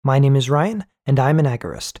My name is Ryan, and I'm an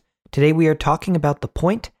agorist. Today we are talking about the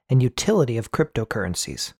point and utility of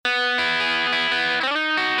cryptocurrencies.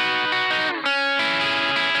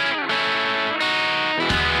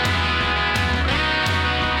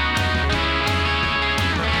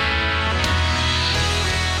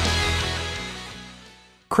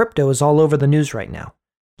 Crypto is all over the news right now.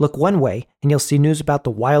 Look one way, and you'll see news about the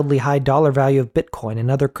wildly high dollar value of Bitcoin and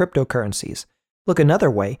other cryptocurrencies. Look another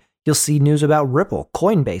way, you'll see news about Ripple,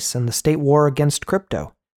 Coinbase, and the state war against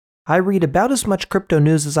crypto. I read about as much crypto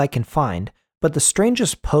news as I can find, but the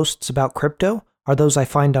strangest posts about crypto are those I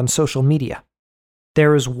find on social media.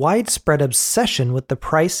 There is widespread obsession with the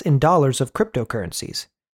price in dollars of cryptocurrencies.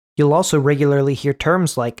 You'll also regularly hear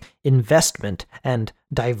terms like investment and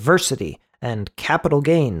diversity and capital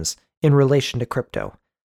gains in relation to crypto.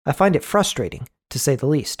 I find it frustrating, to say the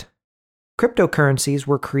least. Cryptocurrencies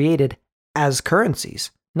were created as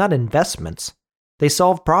currencies, not investments. They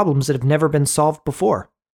solve problems that have never been solved before.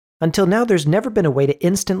 Until now, there's never been a way to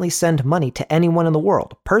instantly send money to anyone in the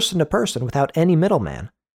world, person to person, without any middleman.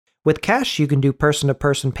 With cash, you can do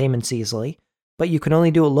person-to-person payments easily, but you can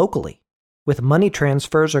only do it locally. With money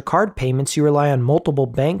transfers or card payments, you rely on multiple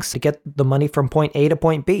banks to get the money from point A to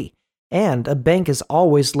point B, and a bank is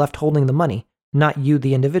always left holding the money, not you,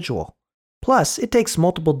 the individual. Plus, it takes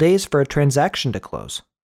multiple days for a transaction to close.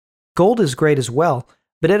 Gold is great as well,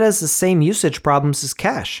 but it has the same usage problems as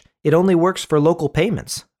cash. It only works for local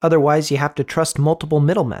payments. Otherwise, you have to trust multiple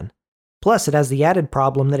middlemen. Plus, it has the added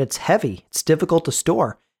problem that it's heavy, it's difficult to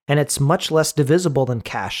store, and it's much less divisible than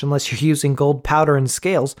cash unless you're using gold powder and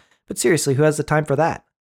scales, but seriously, who has the time for that?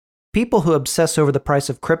 People who obsess over the price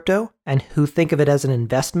of crypto and who think of it as an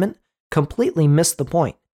investment completely miss the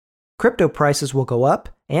point. Crypto prices will go up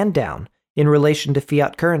and down in relation to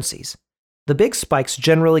fiat currencies. The big spikes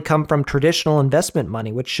generally come from traditional investment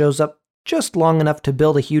money, which shows up just long enough to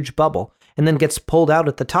build a huge bubble and then gets pulled out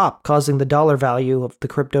at the top, causing the dollar value of the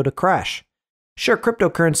crypto to crash. Sure,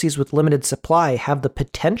 cryptocurrencies with limited supply have the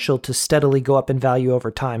potential to steadily go up in value over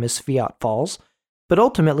time as fiat falls, but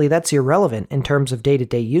ultimately that's irrelevant in terms of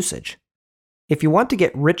day-to-day usage. If you want to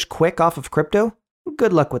get rich quick off of crypto,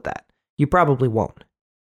 good luck with that. You probably won't.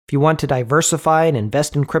 If you want to diversify and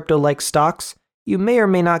invest in crypto-like stocks, you may or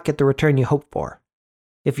may not get the return you hope for.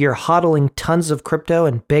 If you're hodling tons of crypto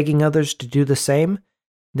and begging others to do the same,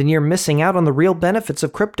 then you're missing out on the real benefits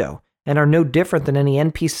of crypto and are no different than any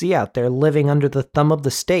NPC out there living under the thumb of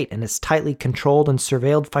the state and its tightly controlled and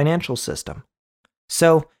surveilled financial system.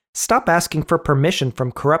 So, stop asking for permission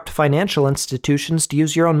from corrupt financial institutions to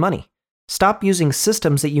use your own money. Stop using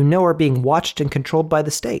systems that you know are being watched and controlled by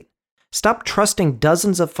the state. Stop trusting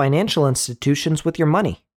dozens of financial institutions with your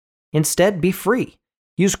money. Instead, be free.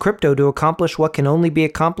 Use crypto to accomplish what can only be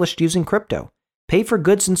accomplished using crypto. Pay for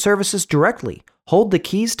goods and services directly. Hold the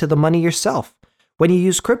keys to the money yourself. When you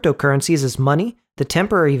use cryptocurrencies as money, the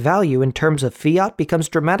temporary value in terms of fiat becomes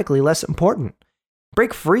dramatically less important.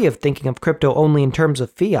 Break free of thinking of crypto only in terms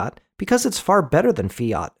of fiat because it's far better than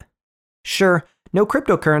fiat. Sure, no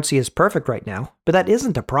cryptocurrency is perfect right now, but that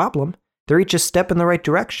isn't a problem. They're each a step in the right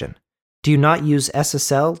direction. Do you not use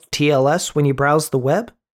SSL, TLS when you browse the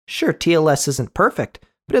web? Sure, TLS isn't perfect,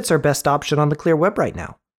 but it's our best option on the clear web right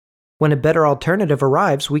now. When a better alternative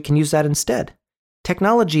arrives, we can use that instead.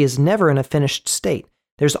 Technology is never in a finished state.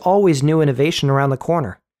 There's always new innovation around the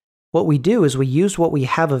corner. What we do is we use what we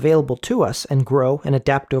have available to us and grow and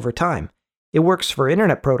adapt over time. It works for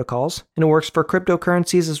internet protocols, and it works for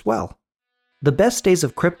cryptocurrencies as well. The best days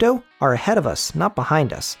of crypto are ahead of us, not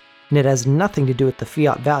behind us, and it has nothing to do with the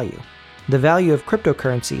fiat value. The value of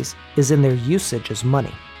cryptocurrencies is in their usage as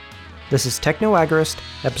money. This is Techno Agorist,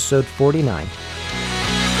 episode 49.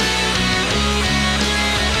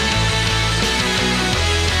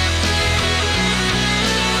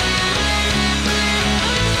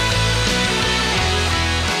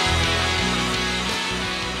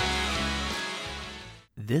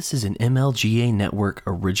 This is an MLGA Network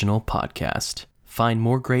original podcast. Find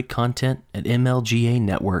more great content at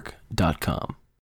mlganetwork.com.